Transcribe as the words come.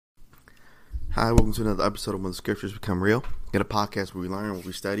Hi, welcome to another episode of When the Scriptures Become Real. Get a podcast where we learn, where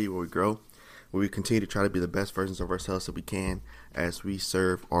we study, where we grow, where we continue to try to be the best versions of ourselves that we can as we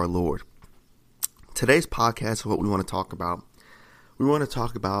serve our Lord. Today's podcast is what we want to talk about. We want to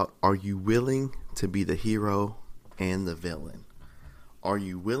talk about, are you willing to be the hero and the villain? Are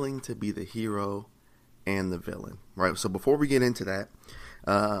you willing to be the hero and the villain? Right. So before we get into that,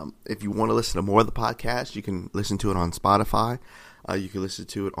 if you want to listen to more of the podcast, you can listen to it on Spotify. You can listen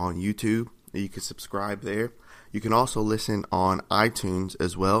to it on YouTube. You can subscribe there. You can also listen on iTunes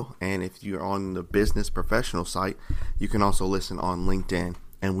as well. And if you're on the business professional site, you can also listen on LinkedIn.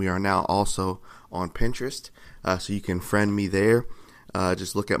 And we are now also on Pinterest. So you can friend me there.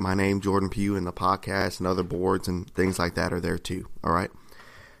 Just look at my name, Jordan Pugh, and the podcast and other boards and things like that are there too. All right.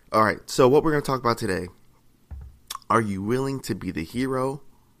 All right. So what we're going to talk about today, are you willing to be the hero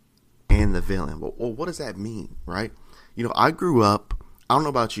and the villain? Well, what does that mean, right? You know, I grew up, I don't know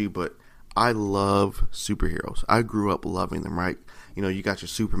about you, but I love superheroes. I grew up loving them, right? You know, you got your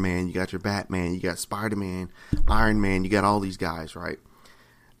Superman, you got your Batman, you got Spider-Man, Iron Man, you got all these guys, right?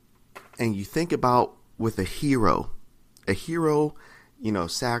 And you think about with a hero, you know,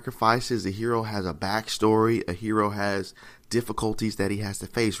 sacrifices, a hero has a backstory, a hero has difficulties that he has to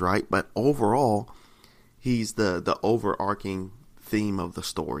face, right? But overall, he's the overarching theme of the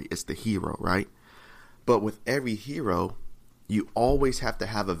story. It's the hero, right? But with every hero, you always have to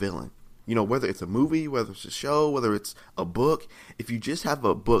have a villain. You know, whether it's a movie, whether it's a show, whether it's a book, if you just have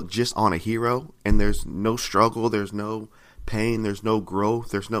a book just on a hero and there's no struggle, there's no pain, there's no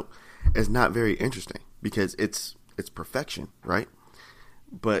growth, it's not very interesting because it's perfection, right?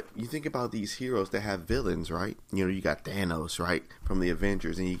 But you think about these heroes that have villains, right? You know, you got Thanos, right, from the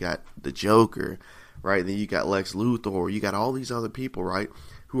Avengers, and you got the Joker, right? Then you got Lex Luthor, you got all these other people, right,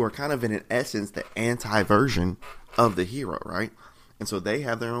 who are kind of in essence the anti-version of the hero, right? And so they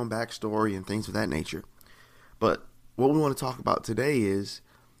have their own backstory and things of that nature. But what we want to talk about today is,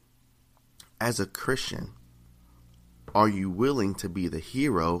 as a Christian, are you willing to be the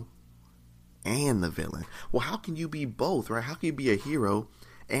hero and the villain? Well, how can you be both, right? How can you be a hero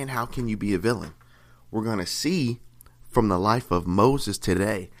and how can you be a villain? We're going to see from the life of Moses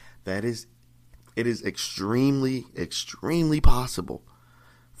today that it is extremely, extremely possible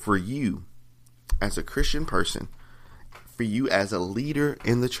for you as a Christian person, for you as a leader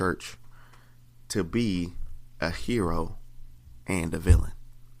in the church, to be a hero and a villain.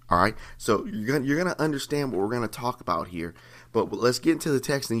 All right. So you're gonna understand what we're gonna talk about here. But let's get into the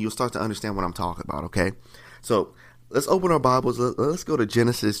text, and you'll start to understand what I'm talking about. Okay. So let's open our Bibles. Let's go to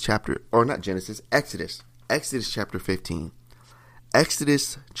Exodus chapter 15.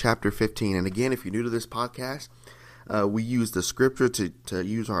 Exodus chapter 15. And again, if you're new to this podcast, we use the scripture to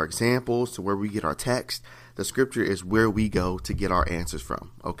use our examples, to where we get our text. The scripture is where we go to get our answers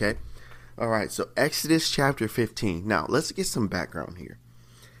from. Okay. All right. So Exodus chapter 15. Now let's get some background here.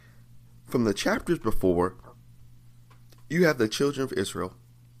 From the chapters before, you have the children of Israel,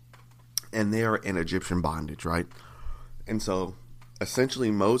 and they are in Egyptian bondage, right? And so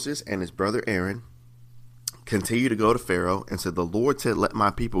essentially Moses and his brother Aaron continue to go to Pharaoh and said, the Lord said, let my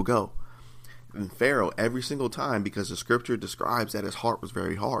people go. And Pharaoh, every single time, because the scripture describes that his heart was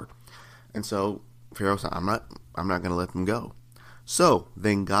very hard. And so Pharaoh said, I'm not going to let them go. So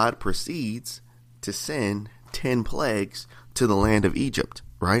then God proceeds to send 10 plagues to the land of Egypt,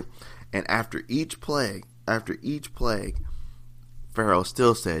 right? And after each plague, Pharaoh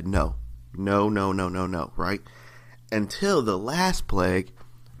still said, no, right? Until the last plague,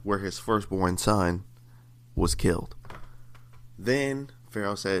 where his firstborn son was killed. Then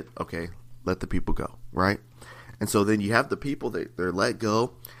Pharaoh said, okay, let the people go, right? And so then you have the people, they're let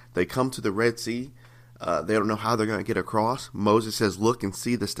go. They come to the Red Sea. They don't know how they're going to get across. Moses says, look and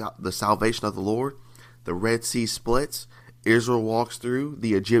see the salvation of the Lord. The Red Sea splits. Israel walks through.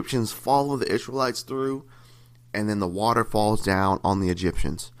 The Egyptians follow the Israelites through. And then the water falls down on the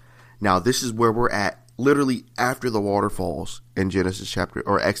Egyptians. Now, this is where we're at, literally after the water falls in Exodus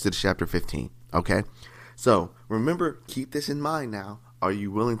chapter 15. Okay? So, remember, keep this in mind now. Are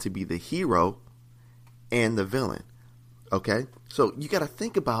you willing to be the hero and the villain? Okay? So, you got to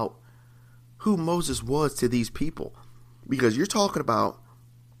think about who Moses was to these people. Because you're talking about,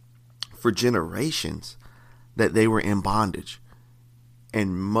 for generations, that they were in bondage.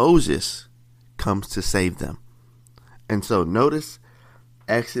 And Moses comes to save them. And so, notice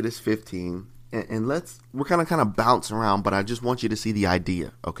Exodus 15. And we're kind of bounce around, but I just want you to see the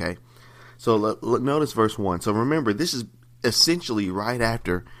idea, okay? So notice verse 1. So remember, this is essentially right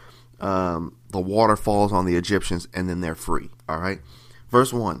after the water falls on the Egyptians, and then they're free, all right?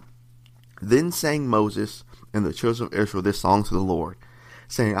 Verse 1. Then sang Moses and the children of Israel this song to the Lord,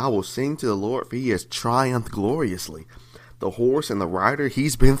 saying, I will sing to the Lord, for he has triumphed gloriously. The horse and the rider,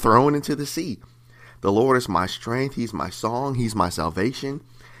 he's been thrown into the sea. The Lord is my strength. He's my song. He's my salvation.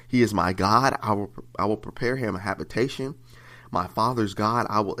 He is my God. I will prepare him a habitation. My father's God,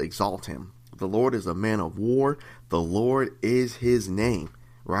 I will exalt him. The Lord is a man of war. The Lord is his name.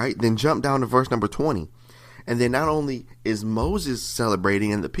 Right? Then jump down to verse number 20. And then not only is Moses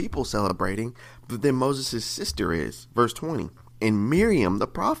celebrating and the people celebrating, but then Moses' sister is. Verse 20. And Miriam, the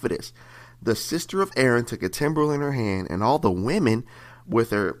prophetess, the sister of Aaron, took a timbrel in her hand, and all the women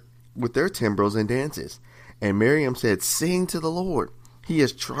with their timbrels and dances. And Miriam said, sing to the Lord. He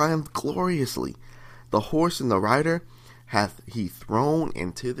has triumphed gloriously. The horse and the rider hath he thrown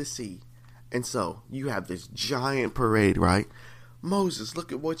into the sea. And so you have this giant parade, right? Moses,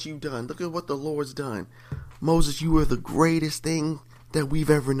 look at what you've done. Look at what the Lord's done. Moses, you are the greatest thing that we've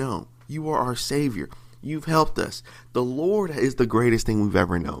ever known. You are our Savior. You've helped us. The Lord is the greatest thing we've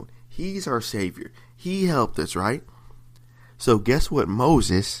ever known. He's our Savior. He helped us, right? So guess what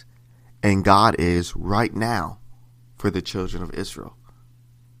Moses and God is right now for the children of Israel?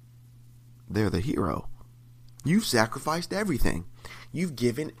 They're the hero. You've sacrificed everything. You've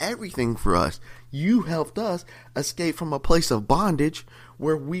given everything for us. You helped us escape from a place of bondage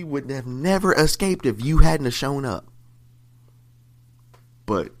where we would have never escaped if you hadn't have shown up.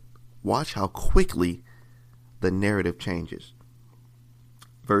 But watch how quickly the narrative changes.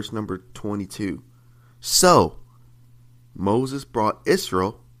 Verse number 22. So Moses brought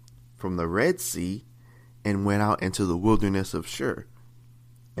Israel from the Red Sea and went out into the wilderness of Shur.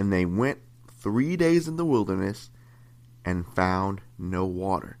 And they went 3 days in the wilderness and found no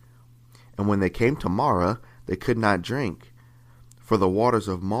water. And when they came to Marah, they could not drink, for the waters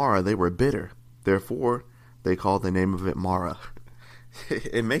of Marah, they were bitter. Therefore, they called the name of it Marah.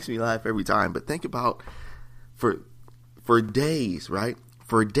 It makes me laugh every time, but think about for days, right?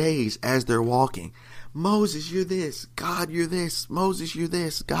 For days as they're walking. Moses, you're this. God, you're this. Moses, you're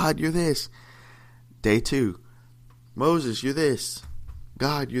this. God, you're this. Day 2. Moses, you're this.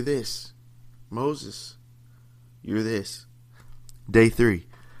 God, you're this. Moses, you're this. Day 3.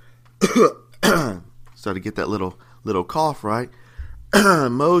 Started to get that little cough, right?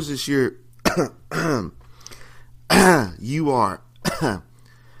 Moses, you're you are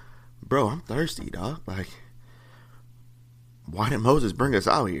bro, I'm thirsty, dog. Like, why didn't Moses bring us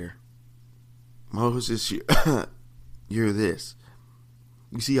out here? Moses, you're this.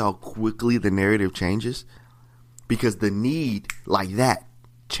 You see how quickly the narrative changes? Because the need like that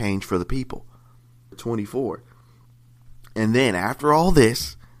changed for the people. 24. And then after all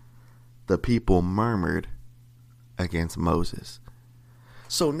this, the people murmured against Moses.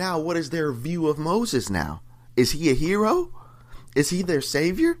 So now what is their view of Moses now? Is he a hero? Is he their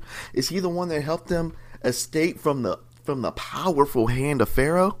savior? Is he the one that helped them escape from the powerful hand of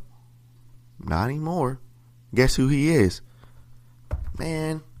Pharaoh? Not anymore. Guess who he is?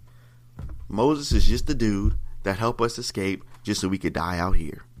 Man, Moses is just the dude that helped us escape just so we could die out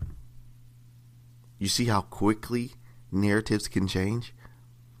here. You see how quickly narratives can change?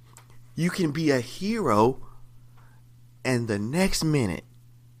 You can be a hero, and the next minute,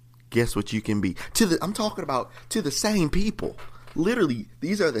 guess what you can be? I'm talking about to the same people. Literally,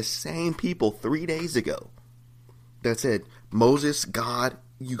 these are the same people 3 days ago that said, Moses, God,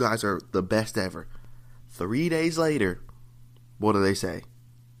 you guys are the best ever. 3 days later, what do they say?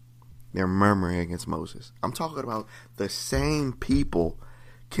 They're murmuring against Moses. I'm talking about the same people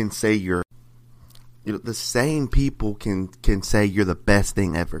can say the same people can say you're the best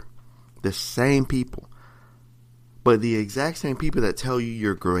thing ever. The same people. But the exact same people that tell you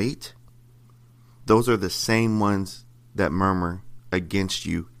you're great, those are the same ones that murmur against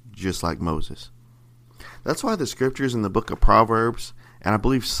you, just like Moses. That's why the scriptures in the book of Proverbs, and I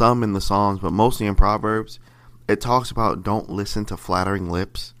believe some in the Psalms, but mostly in Proverbs, it talks about don't listen to flattering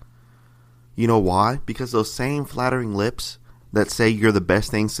lips. You know why? Because those same flattering lips that say you're the best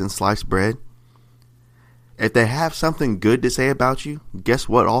thing since sliced bread, if they have something good to say about you, guess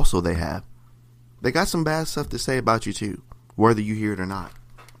what also they have? They got some bad stuff to say about you too, whether you hear it or not.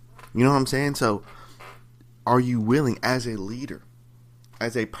 You know what I'm saying? So, are you willing as a leader,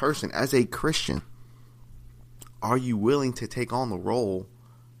 as a person, as a Christian, are you willing to take on the role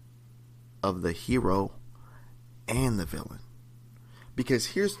of the hero and the villain? Because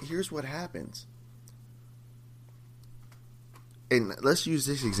here's what happens. And let's use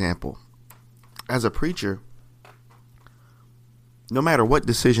this example. As a preacher, no matter what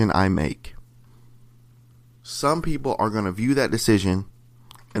decision I make, some people are going to view that decision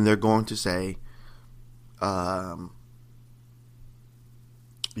and they're going to say,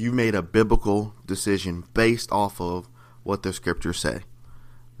 you made a biblical decision based off of what the scriptures say.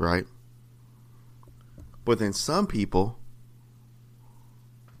 right? But then some people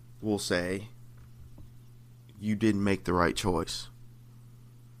will say, you didn't make the right choice.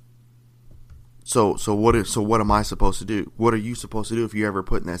 So what am I supposed to do? What are you supposed to do if you're ever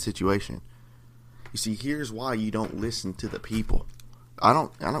put in that situation? You see, here's why you don't listen to the people.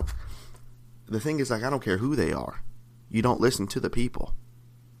 The thing is, like, I don't care who they are. You don't listen to the people.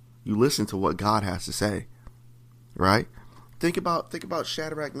 You listen to what God has to say, right? Think about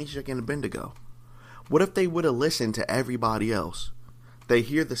Shadrach, Meshach, and Abednego. What if they would have listened to everybody else? They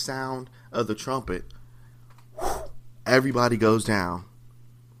hear the sound of the trumpet. Everybody goes down.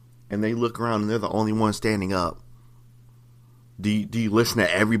 And they look around and they're the only one standing up. Do you listen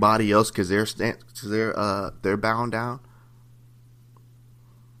to everybody else because they're bound down?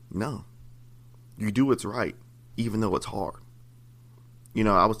 No. You do what's right, even though it's hard. You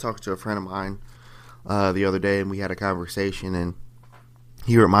know, I was talking to a friend of mine the other day, and we had a conversation, and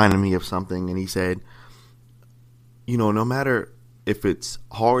he reminded me of something, and he said, you know, no matter if it's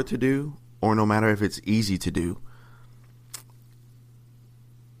hard to do or no matter if it's easy to do,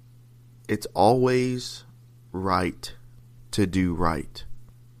 it's always right to do right.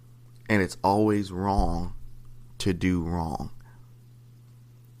 And it's always wrong to do wrong.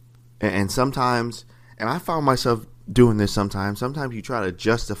 And sometimes, and I found myself doing this sometimes you try to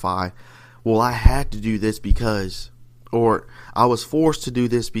justify, well, I had to do this because, or I was forced to do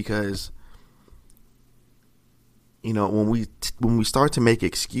this because, you know, when we start to make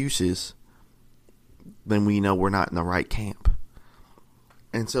excuses, then we know we're not in the right camp.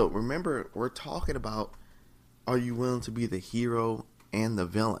 And so remember, we're talking about, are you willing to be the hero and the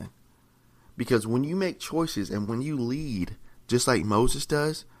villain? Because when you make choices and when you lead, just like Moses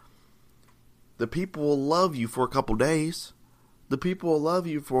does, the people will love you for a couple days. The people will love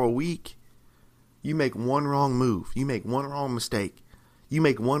you for a week. You make one wrong move. You make one wrong mistake. You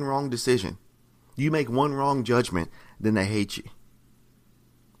make one wrong decision. You make one wrong judgment. Then they hate you.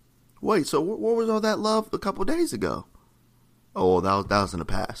 Wait, so what was all that love a couple days ago? Oh, well, that was in the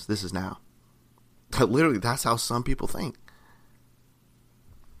past. This is now. Literally, that's how some people think.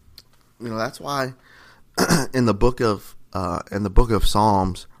 You know, that's why in the book of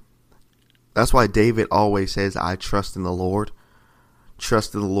Psalms, that's why David always says, I trust in the Lord.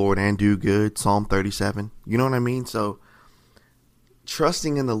 Trust in the Lord and do good. Psalm 37. You know what I mean? So,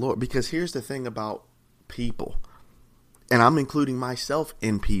 trusting in the Lord, because here's the thing about people, and I'm including myself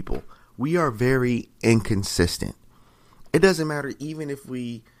in people, we are very inconsistent. It doesn't matter even if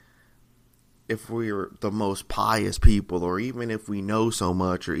we're the most pious people, or even if we know so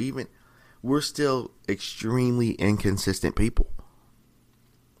much, or even we're still extremely inconsistent people.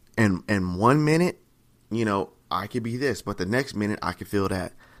 And 1 minute, you know, I could be this, but the next minute I could feel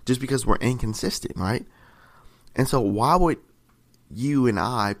that, just because we're inconsistent, right? And so why would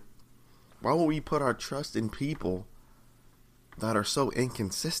we put our trust in people that are so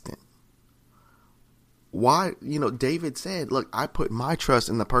inconsistent? Why, you know, David said, look, I put my trust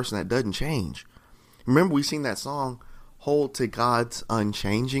in the person that doesn't change. Remember, we sing that song, Hold to God's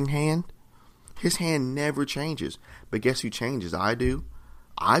Unchanging Hand? His hand never changes. But guess who changes? I do.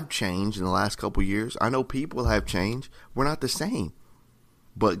 I've changed in the last couple years. I know people have changed. We're not the same.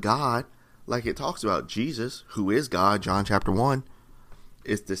 But God, like it talks about, Jesus, who is God, John chapter 1,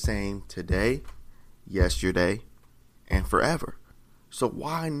 is the same today, yesterday, and forever. So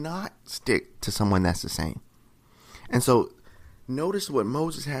why not stick to someone that's the same? And so notice what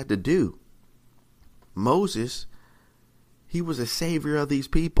Moses had to do. Moses, he was a savior of these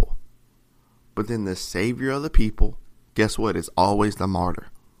people. But then the savior of the people, guess what? Is always the martyr.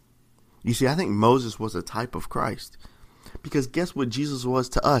 You see, I think Moses was a type of Christ. Because guess what Jesus was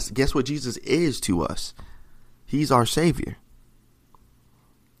to us? Guess what Jesus is to us? He's our savior.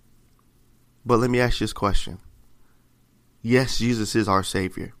 But let me ask you this question. Yes, Jesus is our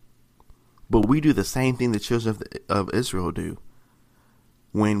savior. But we do the same thing the children of Israel do.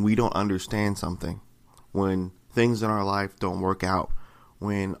 When we don't understand something. When things in our life don't work out.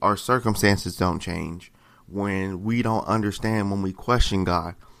 When our circumstances don't change. When we don't understand, when we question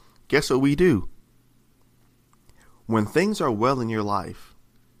God. Guess what we do? When things are well in your life,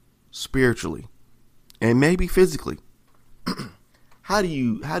 spiritually, and maybe physically, how do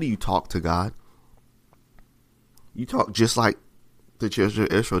you talk to God? You talk just like the children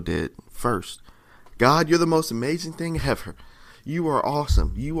of Israel did first. God, you're the most amazing thing ever. You are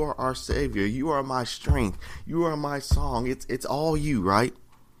awesome. You are our Savior. You are my strength. You are my song. It's all you, right?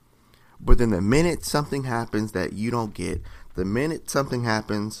 But then the minute something happens that you don't get, the minute something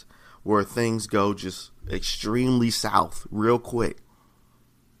happens where things go just extremely south real quick,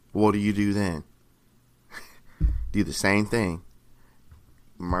 what do you do then? Do the same thing.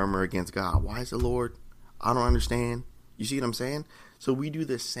 murmur against God. Why is the Lord? I don't understand. You see what I'm saying? So we do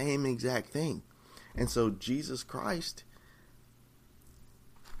the same exact thing. And so Jesus Christ,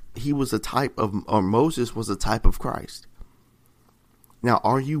 he was a type of, or Moses was a type of Christ. Now,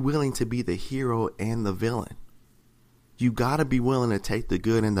 are you willing to be the hero and the villain? You got to be willing to take the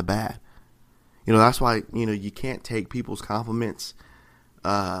good and the bad. That's why, you can't take people's compliments.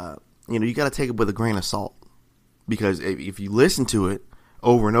 You got to take it with a grain of salt. Because if you listen to it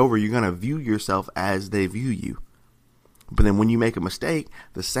over and over, you're going to view yourself as they view you. But then when you make a mistake,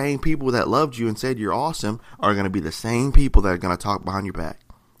 the same people that loved you and said you're awesome are going to be the same people that are going to talk behind your back.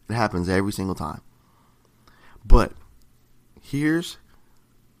 It happens every single time. But here's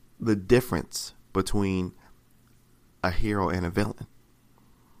the difference between a hero and a villain.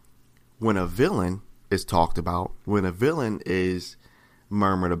 When a villain is talked about, when a villain is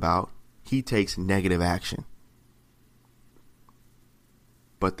murmured about, he takes negative action.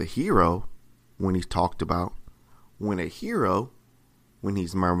 But the hero, when he's talked about, when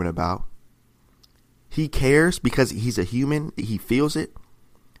he's murmured about, he cares because he's a human, he feels it,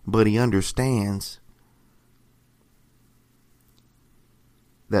 but he understands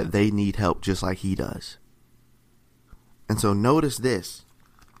that they need help just like he does. And so notice this.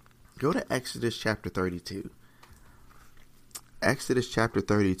 Go to Exodus chapter 32. Exodus chapter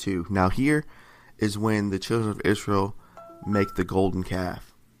 32. Now here is when the children of Israel make the golden calf.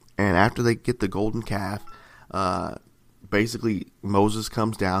 And after they get the golden calf, basically Moses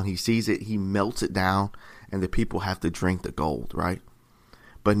comes down, he sees it, he melts it down, and the people have to drink the gold, right?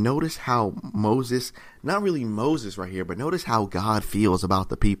 But notice how Moses, not really Moses right here, but notice how God feels about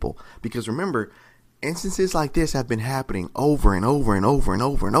the people. Because remember, instances like this have been happening over and over and over and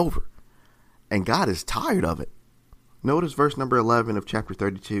over and over. And God is tired of it. Notice verse number 11 of chapter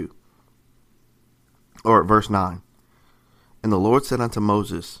 32. Or verse 9. And the Lord said unto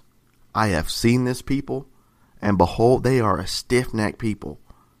Moses, I have seen this people, and behold, they are a stiff-necked people.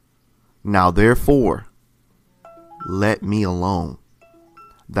 Now therefore, let me alone,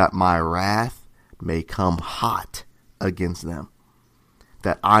 that my wrath may come hot against them,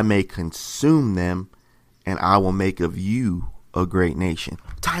 that I may consume them, and I will make of you a great nation.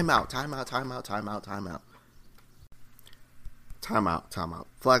 Time out. Flag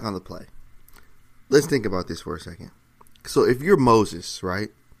on the play. Let's think about this for a second. So if you're Moses, right?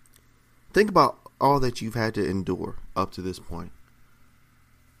 Think about all that you've had to endure up to this point.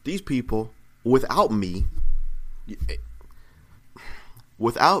 These people, without me,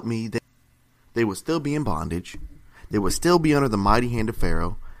 they would still be in bondage. They would still be under the mighty hand of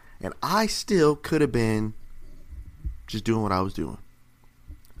Pharaoh. And I still could have been just doing what I was doing.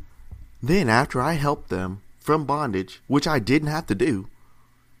 Then after I helped them from bondage, which I didn't have to do,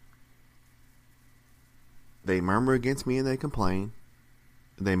 they murmur against me and they complain.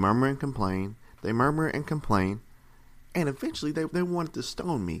 They murmur and complain. They murmur and complain. And eventually they wanted to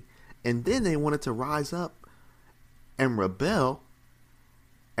stone me. And then they wanted to rise up and rebel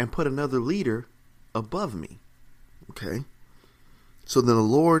and put another leader above me. Okay? So then the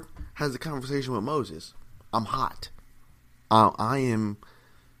Lord has a conversation with Moses. I'm hot. I am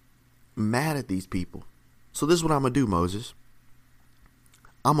mad at these people. So this is what I'm going to do, Moses.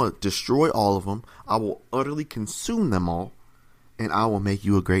 I'm going to destroy all of them. I will utterly consume them all. And I will make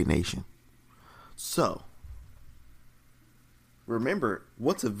you a great nation. So, remember,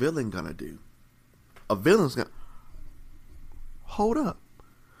 what's a villain going to do? A villain's going to... Hold up.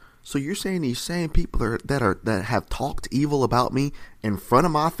 So you're saying these same people that have talked evil about me in front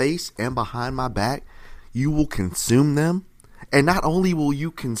of my face and behind my back, you will consume them? And not only will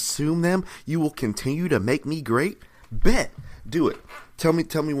you consume them, you will continue to make me great? Bet. Do it. Tell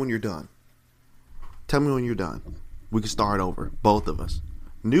me when you're done. Tell me when you're done. We can start over. Both of us.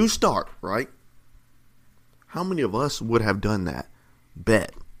 New start, right? How many of us would have done that?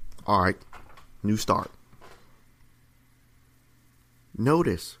 Bet. All right. New start.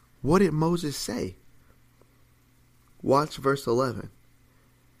 Notice. What did Moses say? Watch verse 11.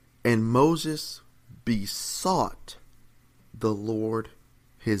 And Moses besought the Lord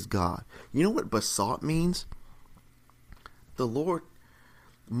his God. You know what besought means?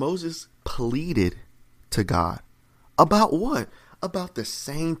 Moses pleaded to God. About what? About the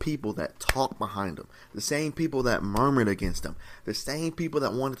same people that talked behind him. The same people that murmured against him. The same people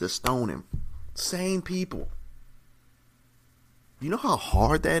that wanted to stone him. Same people. You know how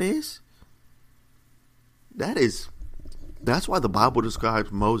hard that is? That's why the Bible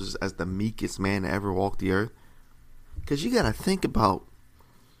describes Moses as the meekest man to ever walk the earth. Because you got to think about,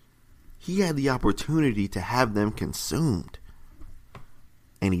 he had the opportunity to have them consumed.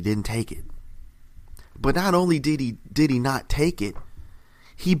 And he didn't take it. But not only did he not take it,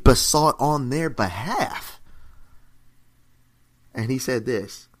 he besought on their behalf. And he said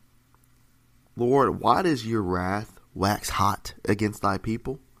this, Lord, why does your wrath wax hot against thy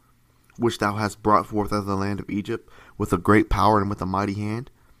people, which thou hast brought forth out of the land of Egypt with a great power and with a mighty hand?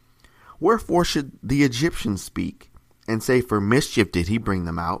 Wherefore should the Egyptians speak and say, for mischief did he bring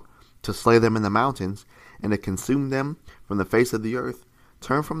them out, to slay them in the mountains, and to consume them from the face of the earth?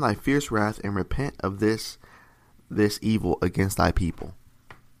 Turn from thy fierce wrath and repent of this evil against thy people.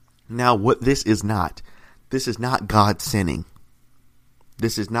 Now, what this is not God sinning.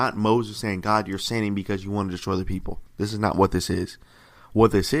 This is not Moses saying, God, you're sinning because you want to destroy the people. This is not what this is.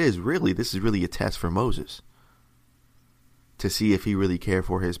 What this is really a test for Moses to see if he really cared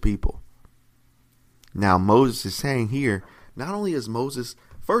for his people. Now, Moses is saying here, not only is Moses,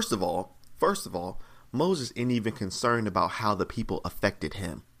 first of all, Moses isn't even concerned about how the people affected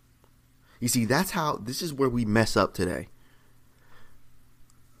him. You see, this is where we mess up today.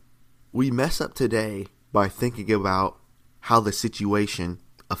 We mess up today by thinking about how the situation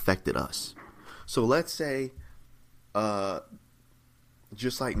affected us. So let's say,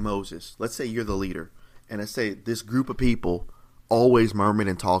 just like Moses, let's say you're the leader, and let's say this group of people always murmured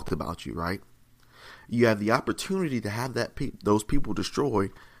and talked about you, right? You have the opportunity to have those people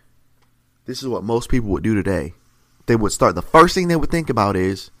destroyed. This is what most people would do today. They would start, the first thing they would think about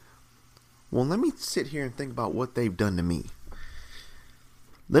is, well, let me sit here and think about what they've done to me.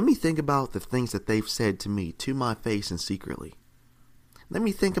 Let me think about the things that they've said to me, to my face and secretly. Let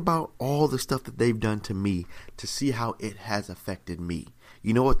me think about all the stuff that they've done to me to see how it has affected me.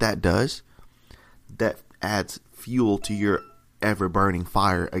 You know what that does? That adds fuel to your ever-burning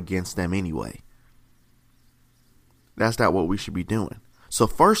fire against them anyway. That's not what we should be doing. So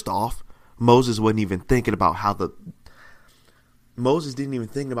first off, Moses wasn't even thinking about Moses didn't even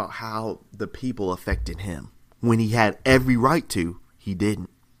think about how the people affected him. When he had every right to, he didn't.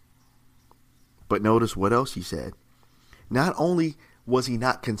 But notice what else he said. Not only was he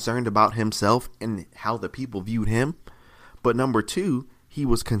not concerned about himself and how the people viewed him, but number two, he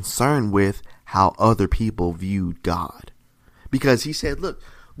was concerned with how other people viewed God. Because he said, look,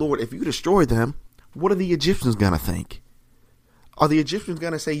 Lord, if you destroy them, what are the Egyptians going to think? Are the Egyptians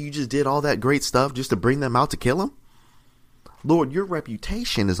going to say you just did all that great stuff just to bring them out to kill them? Lord, your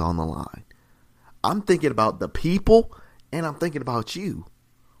reputation is on the line. I'm thinking about the people and I'm thinking about you.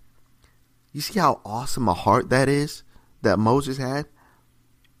 You see how awesome a heart that is that Moses had?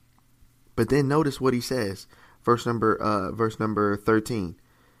 But then notice what he says. Verse number 13.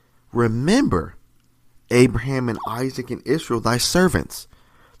 Remember Abraham and Isaac and Israel, thy servants,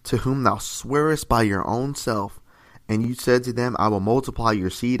 to whom thou swearest by your own self. And you said to them, I will multiply your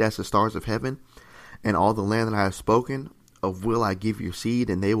seed as the stars of heaven, and all the land that I have spoken of will I give your seed,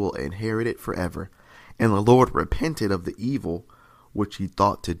 and they will inherit it forever. And the Lord repented of the evil which he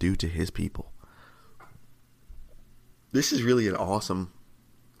thought to do to his people. This is really an awesome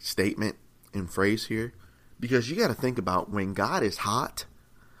statement and phrase here, because you got to think about when God is hot,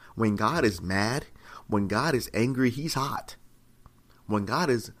 when God is mad, when God is angry, he's hot. When God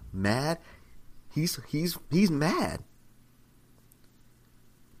is mad, he's mad.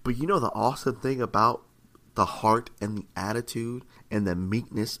 But you know the awesome thing about the heart and the attitude and the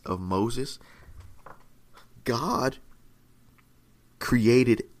meekness of Moses? God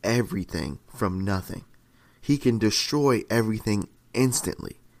created everything from nothing. He can destroy everything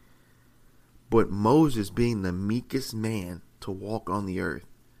instantly. But Moses, being the meekest man to walk on the earth,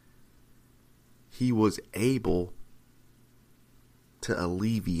 he was able to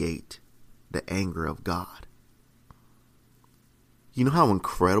alleviate the anger of God. You know how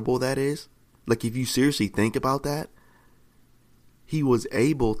incredible that is? Like, if you seriously think about that, he was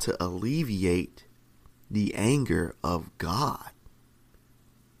able to alleviate the anger of God.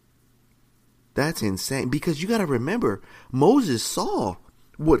 That's insane, because you got to remember, Moses saw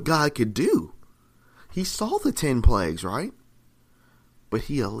what God could do. He saw the 10 plagues, right? But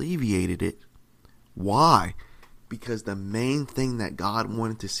he alleviated it. Why? Because the main thing that God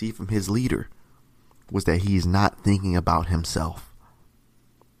wanted to see from his leader was that he's not thinking about himself.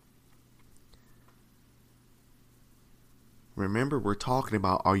 Remember, we're talking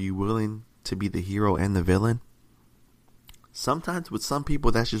about, are you willing to be the hero and the villain? Sometimes with some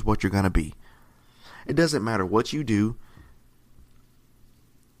people, that's just what you're going to be. It doesn't matter what you do.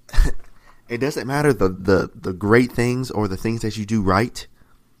 It doesn't matter the great things or the things that you do right.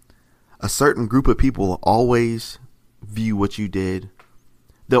 A certain group of people will always view what you did.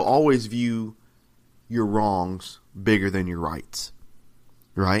 They'll always view your wrongs bigger than your rights.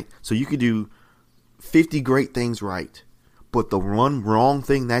 Right? So you could do 50 great things right, but the one wrong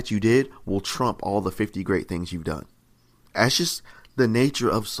thing that you did will trump all the 50 great things you've done. That's the nature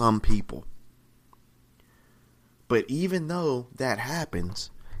of some people. But even though that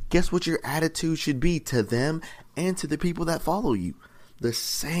happens, guess what your attitude should be to them and to the people that follow you? The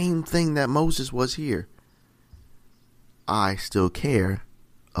same thing that Moses was here. I still care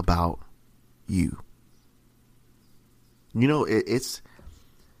about you. You know,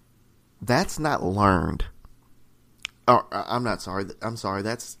 that's not learned. Or I'm sorry.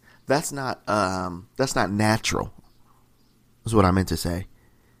 That's not natural. Is what I meant to say.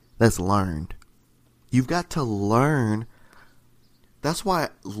 That's learned. You've got to learn. That's why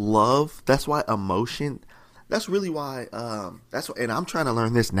love, that's why emotion, that's really why, and I'm trying to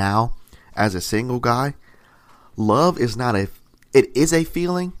learn this now as a single guy. Love is it is a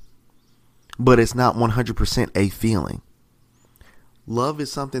feeling, but it's not 100% a feeling. Love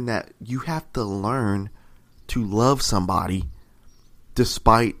is something that you have to learn to love somebody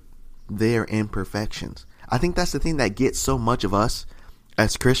despite their imperfections. I think that's the thing that gets so much of us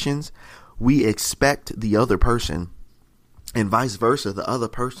as Christians. We expect the other person, and vice versa, the other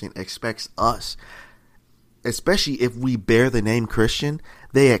person expects us. Especially if we bear the name Christian,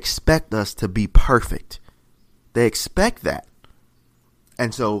 they expect us to be perfect. They expect that.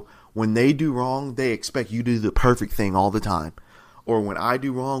 And so when they do wrong, they expect you to do the perfect thing all the time. Or when I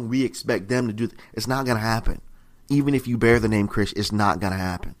do wrong, we expect them to do it's not going to happen. Even if you bear the name Christian, it's not going to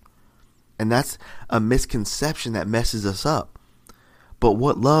happen. And that's a misconception that messes us up. But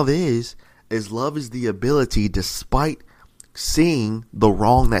what love is love is the ability, despite seeing the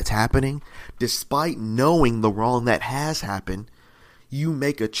wrong that's happening, despite knowing the wrong that has happened, you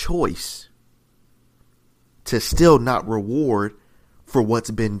make a choice to still not reward for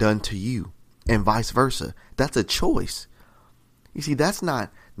what's been done to you, and vice versa. That's a choice. You see, that's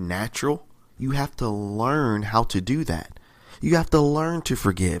not natural. You have to learn how to do that. You have to learn to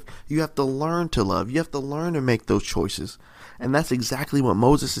forgive. You have to learn to love. You have to learn to make those choices. And that's exactly what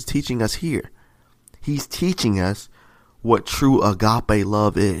Moses is teaching us here. He's teaching us what true agape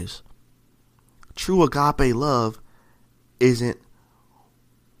love is. True agape love isn't,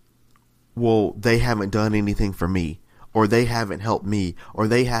 well, they haven't done anything for me, or they haven't helped me, or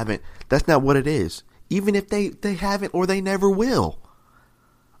they haven't. That's not what it is. Even if they haven't or they never will,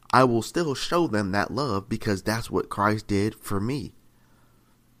 I will still show them that love because that's what Christ did for me.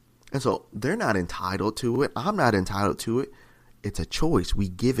 And so they're not entitled to it. I'm not entitled to it. It's a choice. We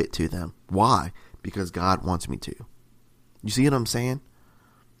give it to them. Why? Because God wants me to. You see what I'm saying?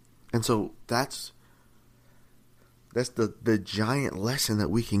 And so that's the giant lesson that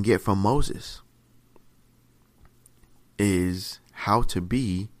we can get from Moses, is how to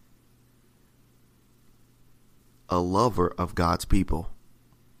be a lover of God's people.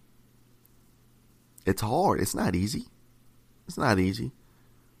 It's hard. It's not easy. It's not easy.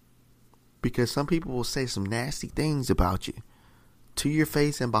 Because some people will say some nasty things about you to your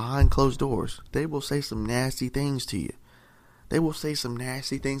face and behind closed doors. They will say some nasty things to you. They will say some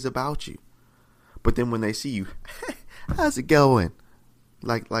nasty things about you. But then when they see you, how's it going?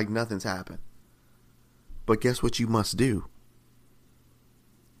 Like nothing's happened. But guess what you must do?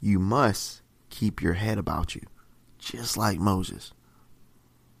 You must keep your head about you, just like Moses.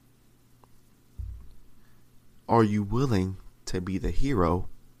 Are you willing to be the hero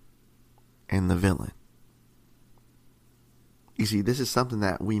and the villain? You see, this is something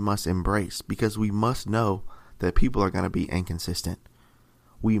that we must embrace, because we must know that people are going to be inconsistent.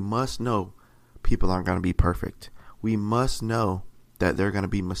 We must know people aren't going to be perfect. We must know that there are going to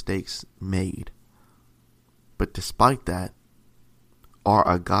be mistakes made. But despite that, our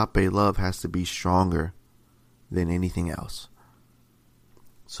agape love has to be stronger than anything else.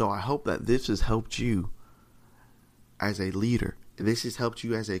 So I hope that this has helped you as a leader. This has helped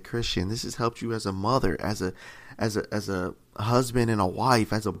you as a Christian. This has helped you as a mother, as a husband and a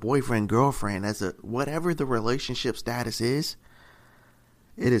wife, as a boyfriend, girlfriend, as a whatever the relationship status is.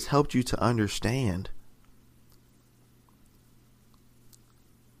 It has helped you to understand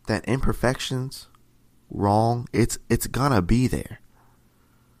that imperfections, wrong, it's gonna be there.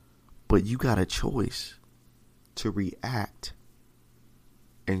 But you got a choice to react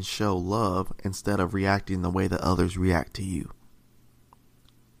and show love instead of reacting the way that others react to you.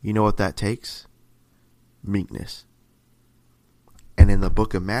 You know what that takes? Meekness. And in the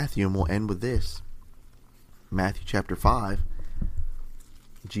book of Matthew, and we'll end with this, Matthew chapter 5,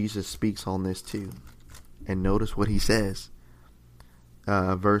 Jesus speaks on this too. And notice what he says.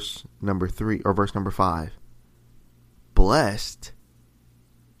 Verse number 5. Blessed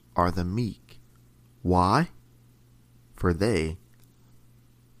are the meek. Why? For they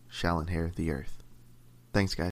shall inherit the earth. Thanks, guys.